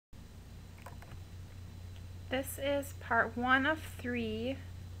This is part 1 of 3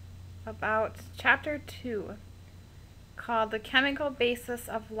 about chapter 2 called The Chemical Basis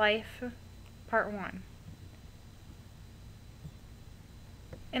of Life, part 1.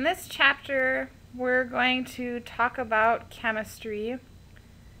 In this chapter, we're going to talk about chemistry,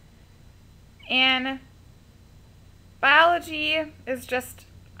 and biology is just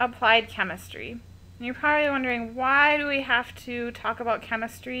applied chemistry. And you're probably wondering, why do we have to talk about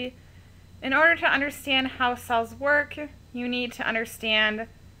chemistry? In order to understand how cells work, you need to understand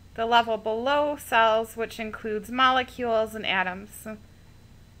the level below cells, which includes molecules and atoms,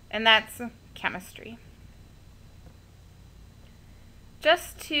 and that's chemistry.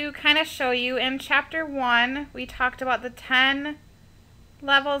 Just to kind of show you, in chapter 1, we talked about the 10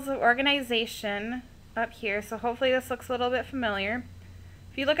 levels of organization up here, so hopefully this looks a little bit familiar.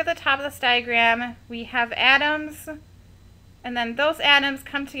 If you look at the top of this diagram, we have atoms, and then those atoms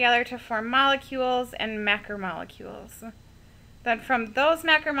come together to form molecules and macromolecules. Then from those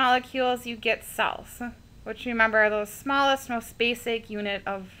macromolecules you get cells, which remember are the smallest, most basic unit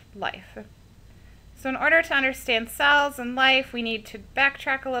of life. So in order to understand cells and life, we need to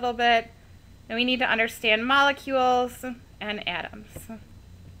backtrack a little bit, and we need to understand molecules and atoms.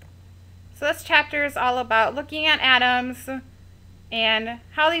 So this chapter is all about looking at atoms and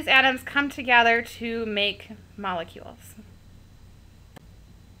how these atoms come together to make molecules.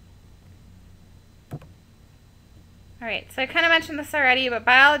 Alright, so I kind of mentioned this already, but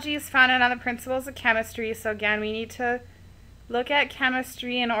biology is founded on the principles of chemistry, so again, we need to look at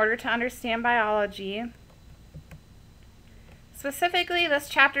chemistry in order to understand biology. Specifically, this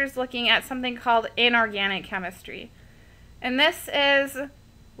chapter is looking at something called inorganic chemistry. And this is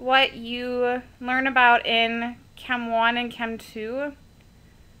what you learn about in Chem 1 and Chem 2.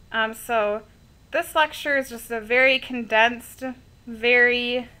 So this lecture is just a very condensed,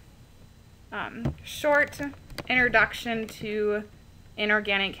 very short introduction to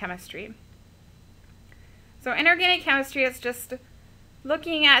inorganic chemistry. So inorganic chemistry is just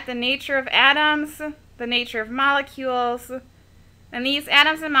looking at the nature of atoms, the nature of molecules, and these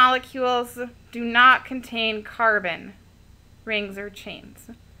atoms and molecules do not contain carbon rings or chains.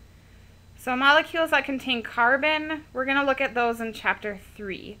 So molecules that contain carbon, we're going to look at those in chapter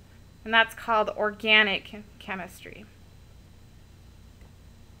 3, and that's called organic chemistry.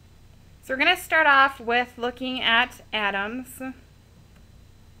 So we're going to start off with looking at atoms,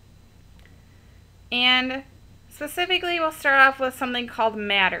 and specifically we'll start off with something called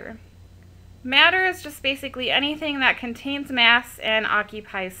matter. Matter is just basically anything that contains mass and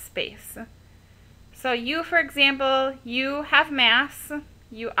occupies space. So you, for example, you have mass,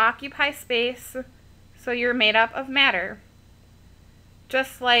 you occupy space, so you're made up of matter.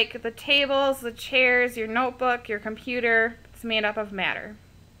 Just like the tables, the chairs, your notebook, your computer, it's made up of matter.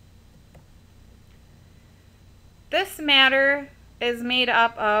 This matter is made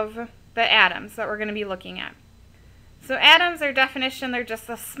up of the atoms that we're going to be looking at. So atoms, their definition, they're just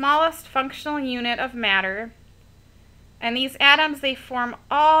the smallest functional unit of matter. And these atoms, they form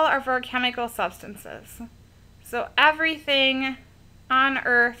all of our chemical substances. So everything on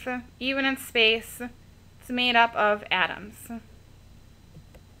Earth, even in space, it's made up of atoms.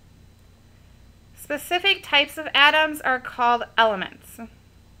 Specific types of atoms are called elements.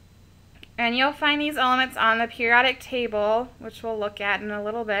 And you'll find these elements on the periodic table, which we'll look at in a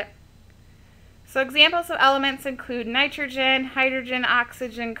little bit. So examples of elements include nitrogen, hydrogen,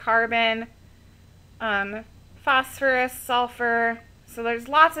 oxygen, carbon, phosphorus, sulfur. So there's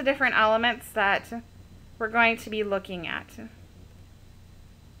lots of different elements that we're going to be looking at.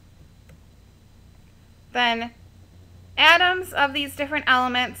 Then atoms of these different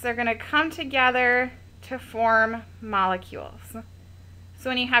elements, they're going to come together to form molecules. So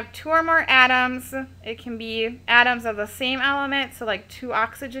when you have 2 or more atoms, it can be atoms of the same element, so like 2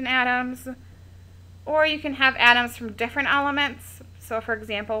 oxygen atoms, or you can have atoms from different elements, so for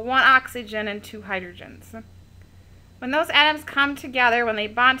example 1 oxygen and 2 hydrogens. When those atoms come together, when they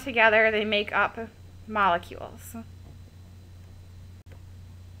bond together, they make up molecules.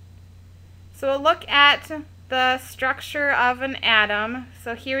 So we'll look at the structure of an atom.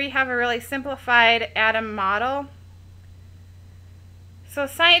 So here we have a really simplified atom model. So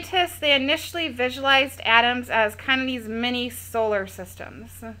scientists, they initially visualized atoms as kind of these mini solar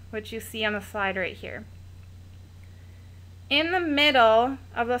systems, which you see on the slide right here. In the middle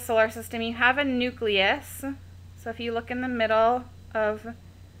of the solar system, you have a nucleus. So if you look in the middle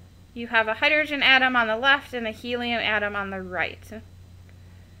you have a hydrogen atom on the left and a helium atom on the right.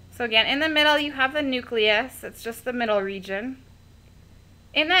 So again, in the middle you have the nucleus. It's just the middle region.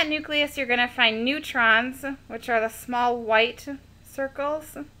 In that nucleus, you're going to find neutrons, which are the small white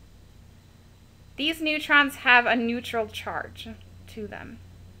circles. these neutrons have a neutral charge to them.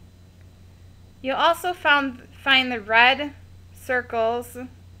 You'll also find the red circles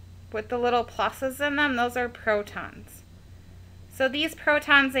with the little pluses in them. Those are protons. So these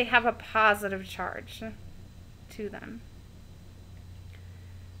protons, they have a positive charge to them.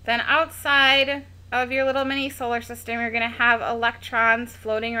 Then outside of your little mini solar system, you're going to have electrons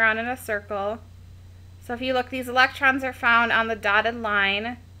floating around in a circle. So if you look, these electrons are found on the dotted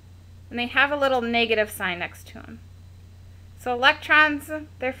line, and they have a little negative sign next to them. So electrons,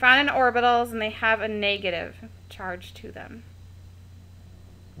 they're found in orbitals, and they have a negative charge to them.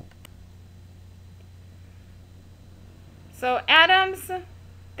 So atoms,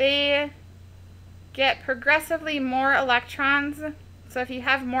 they get progressively more electrons. So if you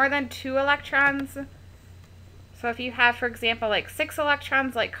have more than 2 electrons, so if you have, for example, like 6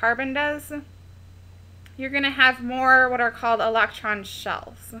 electrons like carbon does, you're going to have more what are called electron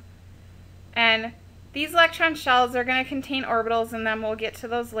shells. And these electron shells are going to contain orbitals in them. We'll get to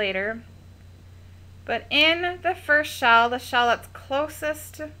those later. But in the first shell, the shell that's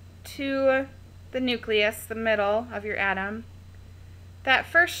closest to the nucleus, the middle of your atom, that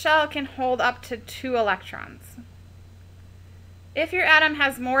first shell can hold up to 2 electrons. If your atom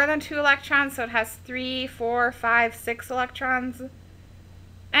has more than 2 electrons, so it has 3, 4, 5, 6 electrons,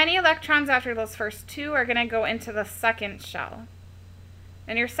 any electrons after those first 2 are going to go into the second shell.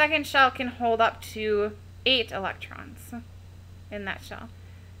 And your second shell can hold up to 8 electrons in that shell.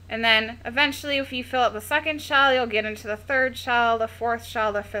 And then eventually, if you fill up the second shell, you'll get into the third shell, the fourth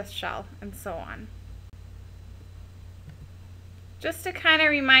shell, the fifth shell, and so on. Just to kind of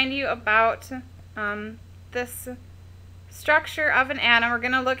remind you about this structure of an atom, we're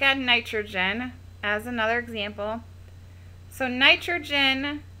going to look at nitrogen as another example. So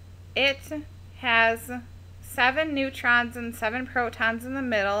nitrogen, it has 7 neutrons and 7 protons in the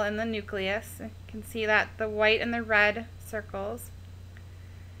middle in the nucleus. You can see that the white and the red circles.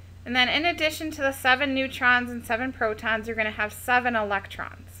 And then in addition to the 7 neutrons and 7 protons, you're going to have 7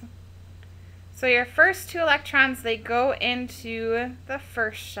 electrons. So your first 2 electrons, they go into the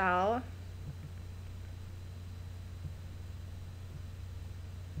first shell.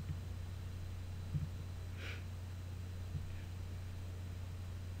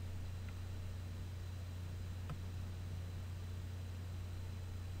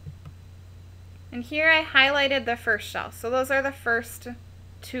 And here I highlighted the first shell. So those are the first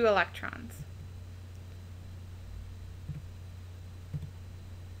 2 electrons.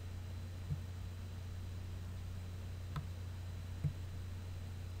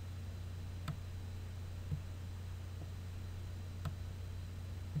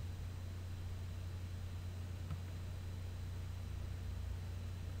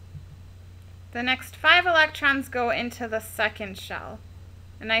 The next 5 electrons go into the second shell.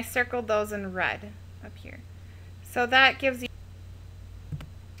 And I circled those in red up here. So that gives you...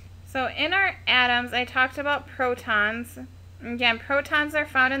 So in our atoms, I talked about protons. Again, protons are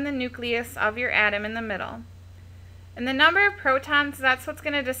found in the nucleus of your atom in the middle. And the number of protons, that's what's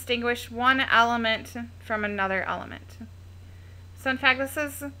going to distinguish one element from another element. So in fact, this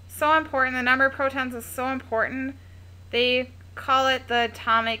is so important. The number of protons is so important. They call it the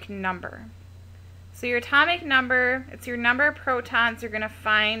atomic number. So your atomic number, it's your number of protons you're going to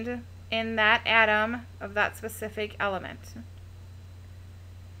find in that atom of that specific element.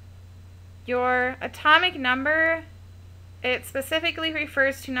 Your atomic number, it specifically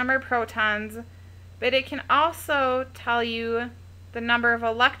refers to number of protons, but it can also tell you the number of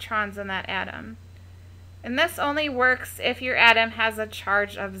electrons in that atom. And this only works if your atom has a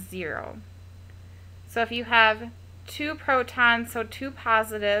charge of 0. So if you have 2 protons, so 2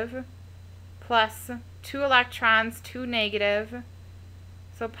 positive, plus 2 electrons, 2 negative.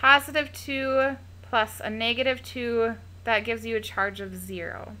 So positive 2 plus a negative 2, that gives you a charge of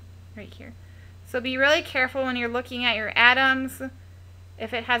 0 right here. So be really careful when you're looking at your atoms.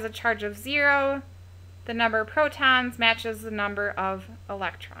 If it has a charge of 0, the number of protons matches the number of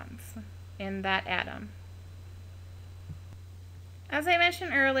electrons in that atom. As I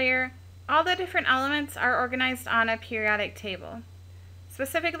mentioned earlier, all the different elements are organized on a periodic table.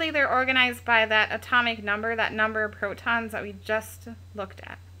 Specifically, they're organized by that atomic number, that number of protons that we just looked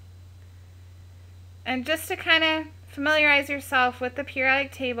at. And just to kind of familiarize yourself with the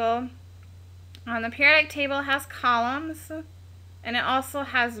periodic table, the periodic table has columns, and it also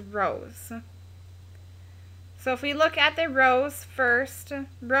has rows. So if we look at the rows first,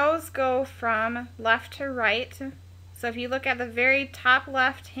 rows go from left to right. So if you look at the very top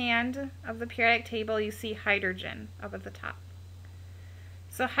left hand of the periodic table, you see hydrogen up at the top.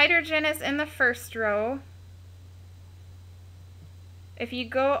 So hydrogen is in the first row. If you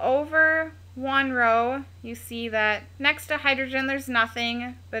go over one row, you see that next to hydrogen there's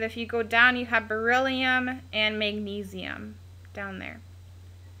nothing, but if you go down you have beryllium and magnesium down there.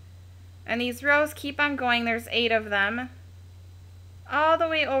 And these rows keep on going, there's 8 of them, all the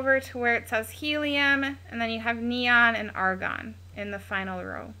way over to where it says helium, and then you have neon and argon in the final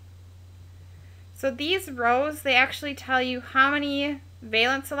row. So these rows, they actually tell you how many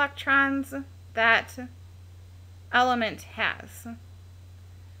valence electrons that element has.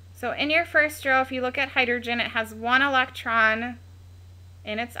 So in your first row, if you look at hydrogen, it has 1 electron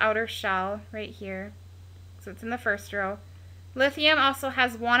in its outer shell right here. So it's in the first row. Lithium also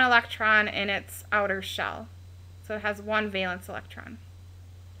has 1 electron in its outer shell. So it has 1 valence electron.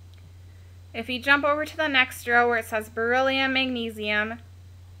 If you jump over to the next row where it says beryllium, magnesium,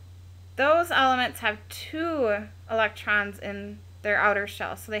 those elements have 2 electrons in their outer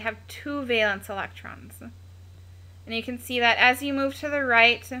shell. So they have 2 valence electrons. And you can see that as you move to the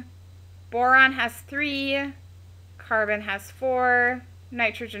right, boron has 3, carbon has 4,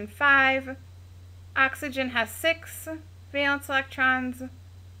 nitrogen 5, oxygen has 6 valence electrons,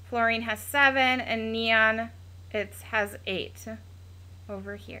 fluorine has 7, and neon has 8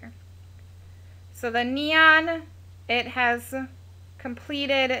 over here. So the neon, it has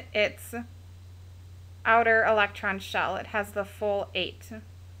completed its outer electron shell. It has the full 8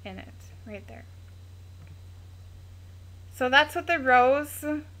 in it right there. So that's what the rows,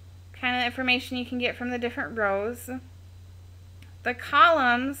 kind of information you can get from the different rows. The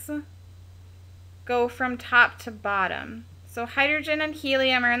columns go from top to bottom. So hydrogen and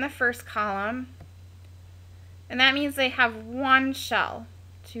helium are in the first column, and that means they have 1 shell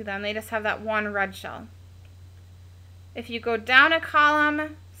to them. They just have that 1 red shell. If you go down a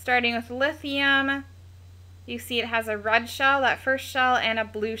column, starting with lithium, you see it has a red shell, that first shell, and a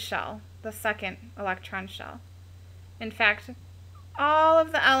blue shell, the second electron shell. In fact, all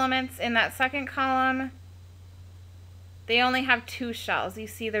of the elements in that second column, they only have 2 shells. You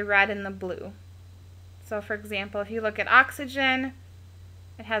see the red and the blue. So for example, if you look at oxygen,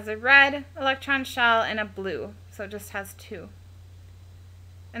 it has a red electron shell and a blue. So it just has 2.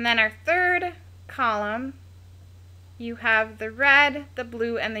 And then our third column, you have the red, the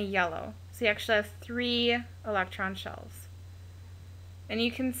blue, and the yellow. So you actually have 3 electron shells. And you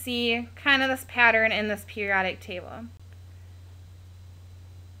can see kind of this pattern in this periodic table.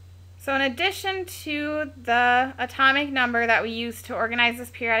 So in addition to the atomic number that we use to organize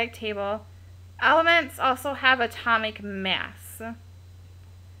this periodic table, elements also have atomic mass.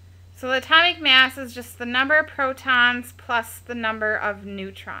 So the atomic mass is just the number of protons plus the number of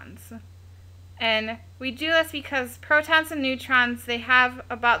neutrons. And we do this because protons and neutrons, they have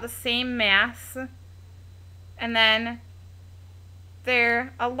about the same mass, and then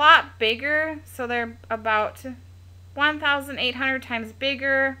they're a lot bigger, so they're about 1,800 times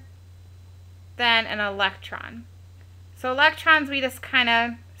bigger than an electron. So electrons, we just kind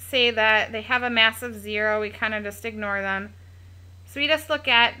of say that they have a mass of 0, we kind of just ignore them. So we just look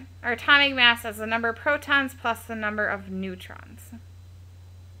at our atomic mass as the number of protons plus the number of neutrons.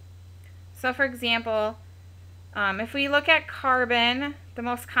 So for example, if we look at carbon, the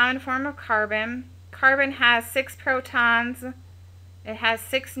most common form of carbon, carbon has 6 protons, it has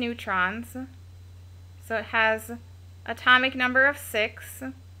 6 neutrons, so it has atomic number of 6,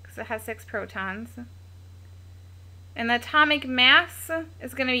 because it has 6 protons. And the atomic mass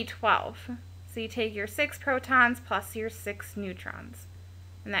is going to be 12. So you take your 6 protons plus your 6 neutrons,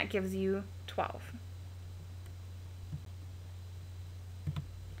 and that gives you 12.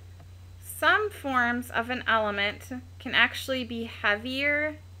 Some forms of an element can actually be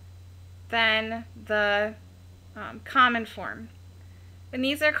heavier than the common form. And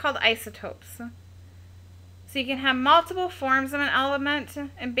these are called isotopes. So you can have multiple forms of an element,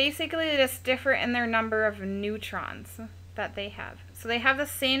 and basically they just differ in their number of neutrons that they have. So they have the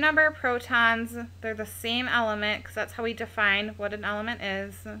same number of protons, they're the same element, because that's how we define what an element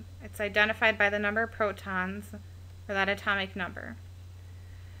is. It's identified by the number of protons, or that atomic number.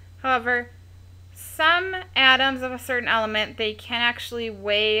 However, some atoms of a certain element, they can actually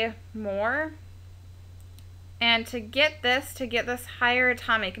weigh more. And to get this higher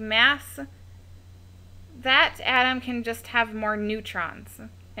atomic mass, that atom can just have more neutrons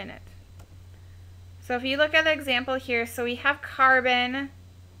in it. So if you look at the example here, so we have carbon,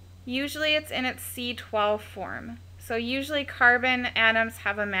 usually it's in its C12 form. So usually carbon atoms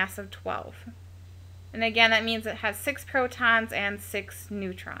have a mass of 12. And again, that means it has 6 protons and 6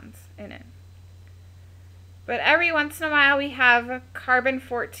 neutrons in it. But every once in a while we have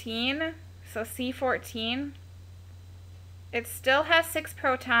carbon-14, so C14. It still has 6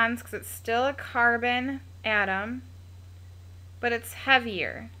 protons because it's still a carbon atom, but it's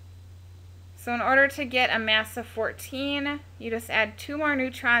heavier. So in order to get a mass of 14, you just add 2 more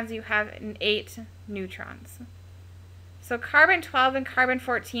neutrons, you have 8 neutrons. So carbon-12 and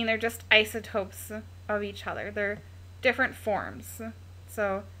carbon-14, they're just isotopes of each other. They're different forms.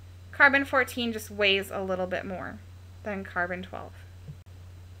 So carbon-14 just weighs a little bit more than carbon-12.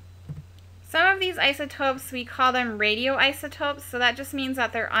 Some of these isotopes, we call them radioisotopes, so that just means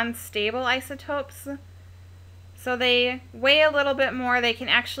that they're unstable isotopes. So they weigh a little bit more. They can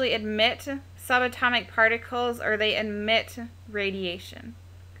actually emit subatomic particles, or they emit radiation.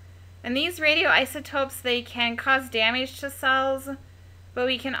 And these radioisotopes, they can cause damage to cells, but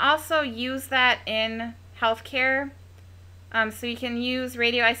we can also use that in healthcare. So we can use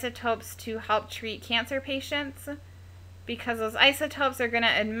radioisotopes to help treat cancer patients, because those isotopes are going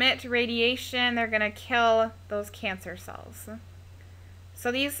to emit radiation. They're going to kill those cancer cells.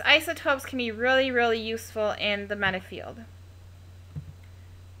 So these isotopes can be really, really useful in the metafield.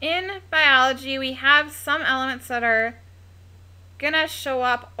 In biology, we have some elements that are going to show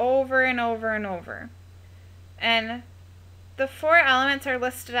up over and over and over. And the 4 elements are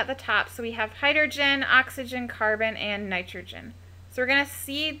listed at the top. So we have hydrogen, oxygen, carbon, and nitrogen. So we're going to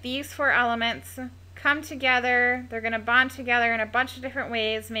see these 4 elements come together. They're going to bond together in a bunch of different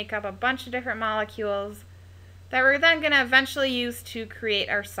ways, make up a bunch of different molecules that we're then going to eventually use to create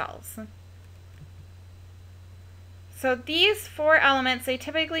our cells. So these 4 elements, they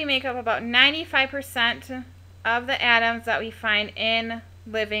typically make up about 95% of the atoms that we find in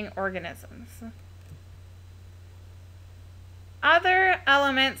living organisms. Other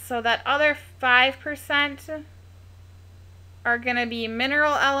elements, so that other 5% are going to be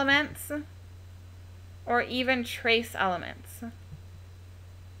mineral elements or even trace elements.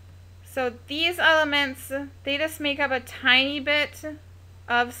 So these elements, they just make up a tiny bit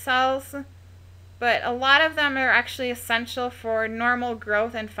of cells, but a lot of them are actually essential for normal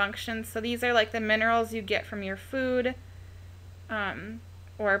growth and function. So these are like the minerals you get from your food,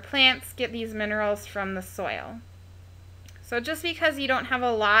 or plants get these minerals from the soil. So just because you don't have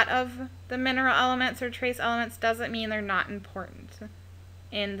a lot of the mineral elements or trace elements doesn't mean they're not important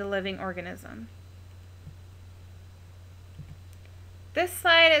in the living organism. This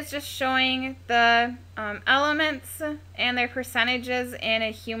slide is just showing the elements and their percentages in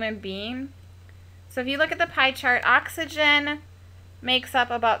a human being. So if you look at the pie chart, oxygen makes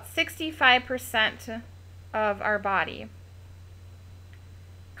up about 65% of our body.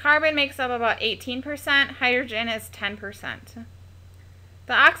 Carbon makes up about 18%, hydrogen is 10%.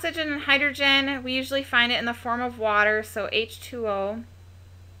 The oxygen and hydrogen, we usually find it in the form of water, so H2O.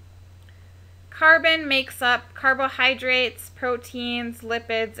 Carbon makes up carbohydrates, proteins,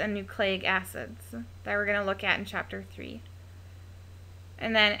 lipids, and nucleic acids that we're going to look at in Chapter 3.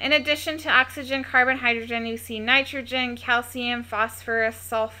 And then in addition to oxygen, carbon, hydrogen, you see nitrogen, calcium, phosphorus,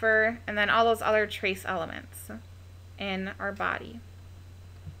 sulfur, and then all those other trace elements in our body.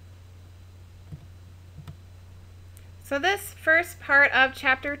 So this first part of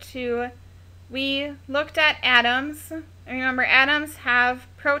Chapter 2, we looked at atoms. And remember, atoms have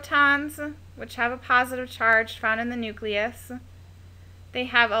protons, which have a positive charge found in the nucleus. They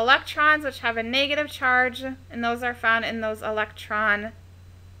have electrons, which have a negative charge, and those are found in those electron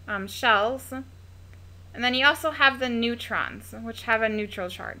shells. And then you also have the neutrons, which have a neutral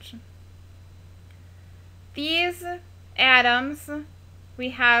charge. These atoms, we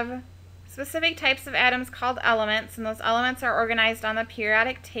have specific types of atoms called elements, and those elements are organized on the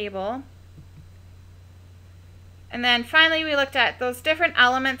periodic table. And then finally we looked at those different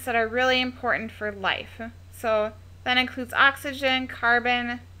elements that are really important for life. So that includes oxygen,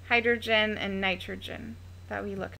 carbon, hydrogen, and nitrogen that we looked at.